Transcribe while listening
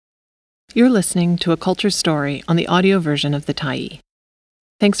You're listening to a culture story on the audio version of The Tyee.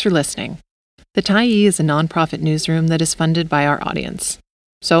 Thanks for listening. The Tyee is a nonprofit newsroom that is funded by our audience.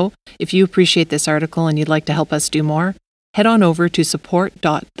 So, if you appreciate this article and you'd like to help us do more, head on over to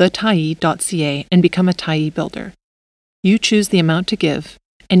support.thetyee.ca and become a Tyee builder. You choose the amount to give,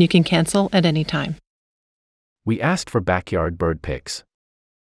 and you can cancel at any time. We asked for backyard bird pics.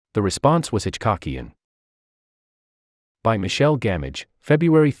 The response was Hitchcockian. By Michelle Gamage,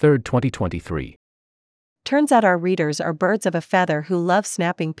 February 3, 2023. Turns out our readers are birds of a feather who love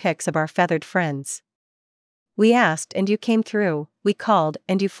snapping pics of our feathered friends. We asked and you came through, we called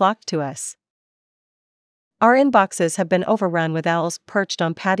and you flocked to us. Our inboxes have been overrun with owls perched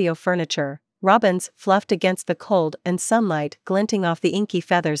on patio furniture, robins fluffed against the cold and sunlight glinting off the inky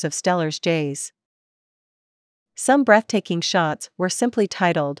feathers of Steller's jays. Some breathtaking shots were simply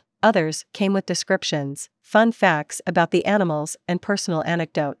titled, others came with descriptions, fun facts about the animals, and personal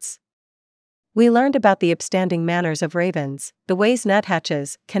anecdotes. We learned about the upstanding manners of ravens, the ways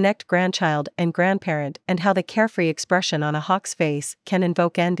nuthatches connect grandchild and grandparent, and how the carefree expression on a hawk's face can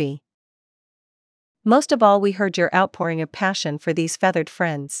invoke envy. Most of all, we heard your outpouring of passion for these feathered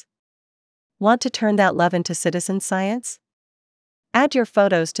friends. Want to turn that love into citizen science? Add your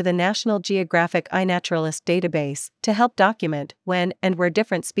photos to the National Geographic iNaturalist database to help document when and where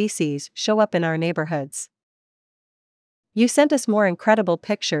different species show up in our neighborhoods. You sent us more incredible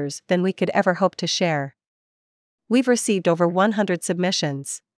pictures than we could ever hope to share. We've received over 100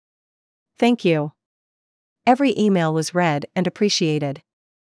 submissions. Thank you. Every email was read and appreciated.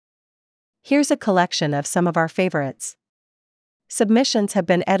 Here's a collection of some of our favorites. Submissions have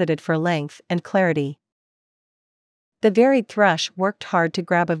been edited for length and clarity. The varied thrush worked hard to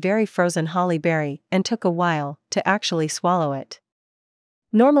grab a very frozen holly berry and took a while to actually swallow it.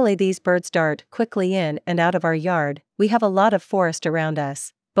 Normally these birds dart quickly in and out of our yard, we have a lot of forest around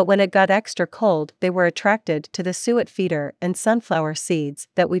us, but when it got extra cold they were attracted to the suet feeder and sunflower seeds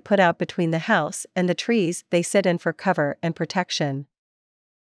that we put out between the house and the trees they sit in for cover and protection.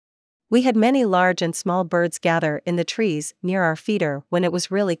 We had many large and small birds gather in the trees near our feeder when it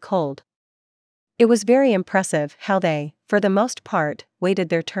was really cold. It was very impressive how they, for the most part, waited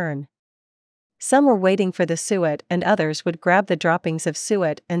their turn. Some were waiting for the suet and others would grab the droppings of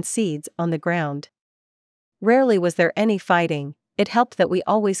suet and seeds on the ground. Rarely was there any fighting, it helped that we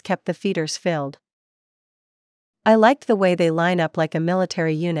always kept the feeders filled. I liked the way they line up like a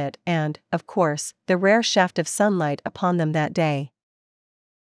military unit and, of course, the rare shaft of sunlight upon them that day.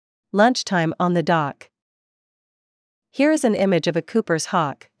 Lunchtime on the dock. Here is an image of a Cooper's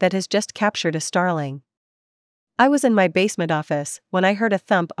hawk that has just captured a starling. I was in my basement office when I heard a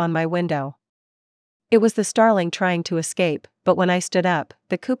thump on my window. It was the starling trying to escape, but when I stood up,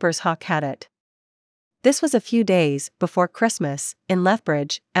 the Cooper's hawk had it. This was a few days before Christmas, in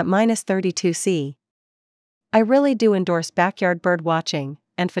Lethbridge, at -32°C. I really do endorse backyard bird watching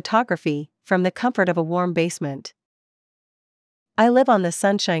and photography from the comfort of a warm basement. I live on the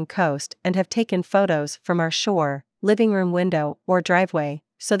Sunshine Coast and have taken photos from our shore, living room window, or driveway,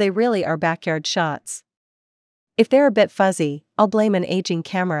 so they really are backyard shots. If they're a bit fuzzy, I'll blame an aging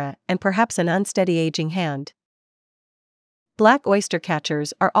camera and perhaps an unsteady aging hand. Black oyster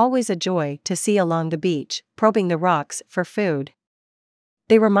catchers are always a joy to see along the beach, probing the rocks for food.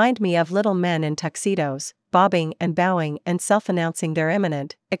 They remind me of little men in tuxedos, bobbing and bowing and self-announcing their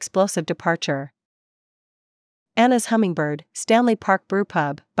imminent, explosive departure. Anna's Hummingbird, Stanley Park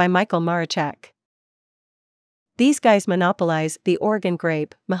Brewpub, by Michael Marachek. These guys monopolize the Oregon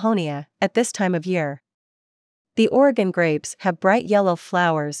grape, Mahonia, at this time of year. The Oregon grapes have bright yellow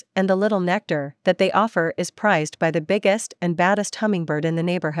flowers and the little nectar that they offer is prized by the biggest and baddest hummingbird in the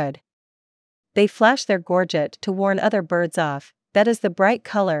neighborhood. They flash their gorget to warn other birds off, that is the bright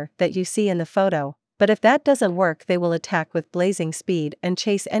color that you see in the photo, but if that doesn't work they will attack with blazing speed and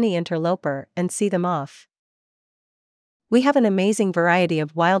chase any interloper and see them off. We have an amazing variety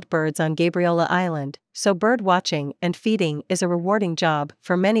of wild birds on Gabriola Island, so bird watching and feeding is a rewarding job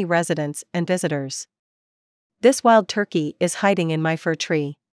for many residents and visitors. This wild turkey is hiding in my fir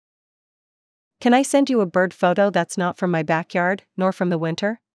tree. Can I send you a bird photo that's not from my backyard, nor from the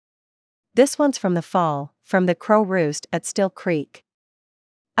winter? This one's from the fall, from the crow roost at Still Creek.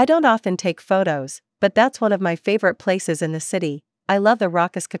 I don't often take photos, but that's one of my favorite places in the city. I love the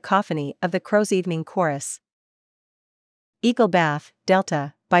raucous cacophony of the crow's evening chorus. Eagle Bath,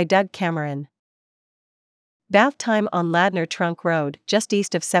 Delta, by Doug Cameron. Bath time on Ladner Trunk Road, just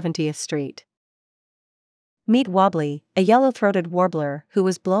east of 70th Street. Meet Wobbly, a yellow-throated warbler who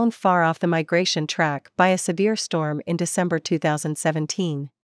was blown far off the migration track by a severe storm in December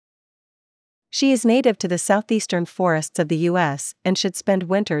 2017. She is native to the southeastern forests of the U.S. and should spend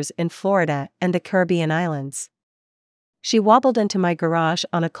winters in Florida and the Caribbean islands. She wobbled into my garage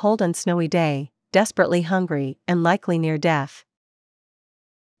on a cold and snowy day, desperately hungry and likely near death.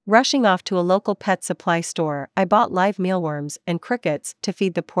 Rushing off to a local pet supply store, I bought live mealworms and crickets to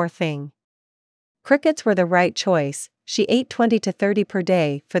feed the poor thing. Crickets were the right choice. She ate 20 to 30 per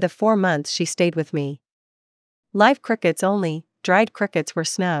day for the 4 months she stayed with me. Live crickets only, dried crickets were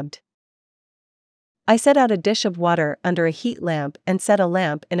snubbed. I set out a dish of water under a heat lamp and set a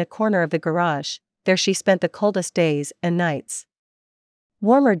lamp in a corner of the garage. There she spent the coldest days and nights.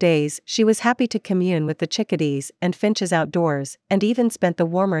 Warmer days, she was happy to commune with the chickadees and finches outdoors, and even spent the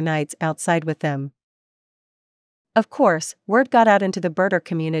warmer nights outside with them. Of course, word got out into the birder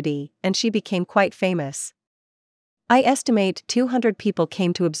community, and she became quite famous. I estimate 200 people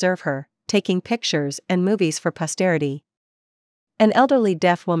came to observe her, taking pictures and movies for posterity. An elderly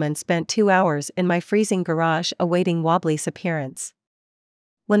deaf woman spent 2 hours in my freezing garage awaiting Wobbly's appearance.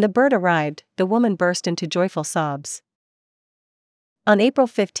 When the bird arrived, the woman burst into joyful sobs. On April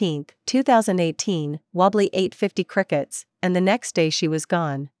 15, 2018, Wobbly ate 50 crickets, and the next day she was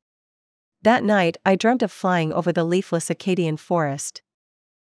gone. That night I dreamt of flying over the leafless Acadian forest.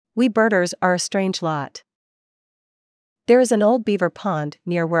 We birders are a strange lot. There is an old beaver pond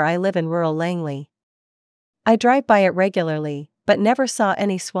near where I live in rural Langley. I drive by it regularly, but never saw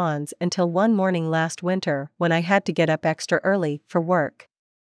any swans until one morning last winter when I had to get up extra early for work.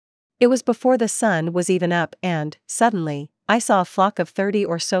 It was before the sun was even up and, suddenly, I saw a flock of 30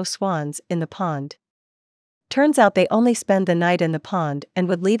 or so swans in the pond. Turns out they only spend the night in the pond and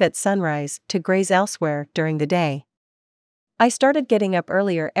would leave at sunrise to graze elsewhere during the day. I started getting up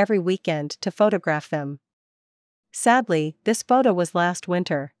earlier every weekend to photograph them. Sadly, this photo was last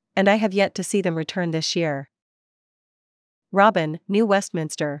winter, and I have yet to see them return this year. Robin, New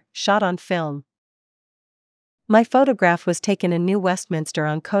Westminster, shot on film. My photograph was taken in New Westminster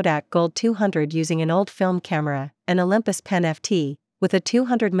on Kodak Gold 200 using an old film camera, an Olympus Pen FT, with a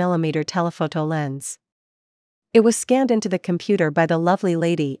 200mm telephoto lens. It was scanned into the computer by the lovely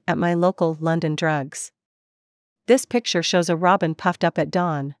lady at my local London Drugs. This picture shows a robin puffed up at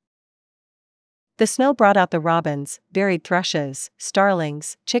dawn. The snow brought out the robins, varied thrushes,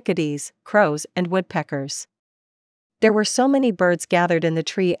 starlings, chickadees, crows, and woodpeckers. There were so many birds gathered in the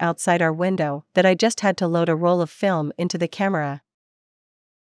tree outside our window that I just had to load a roll of film into the camera.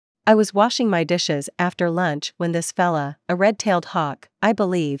 I was washing my dishes after lunch when this fella, a red-tailed hawk, I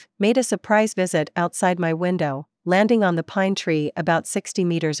believe, made a surprise visit outside my window, landing on the pine tree about 60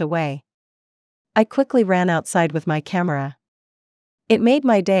 meters away. I quickly ran outside with my camera. It made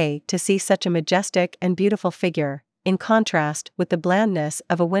my day to see such a majestic and beautiful figure, in contrast with the blandness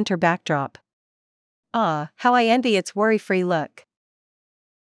of a winter backdrop. Ah, how I envy its worry-free look.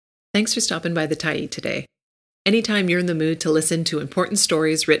 Thanks for stopping by the Tyee today. Anytime you're in the mood to listen to important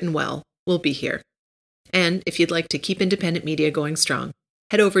stories written well, we'll be here. And if you'd like to keep independent media going strong,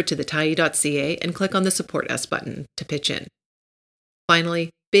 head over to thetyee.ca and click on the Support Us button to pitch in. Finally,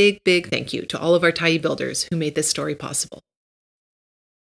 big thank you to all of our Tyee builders who made this story possible.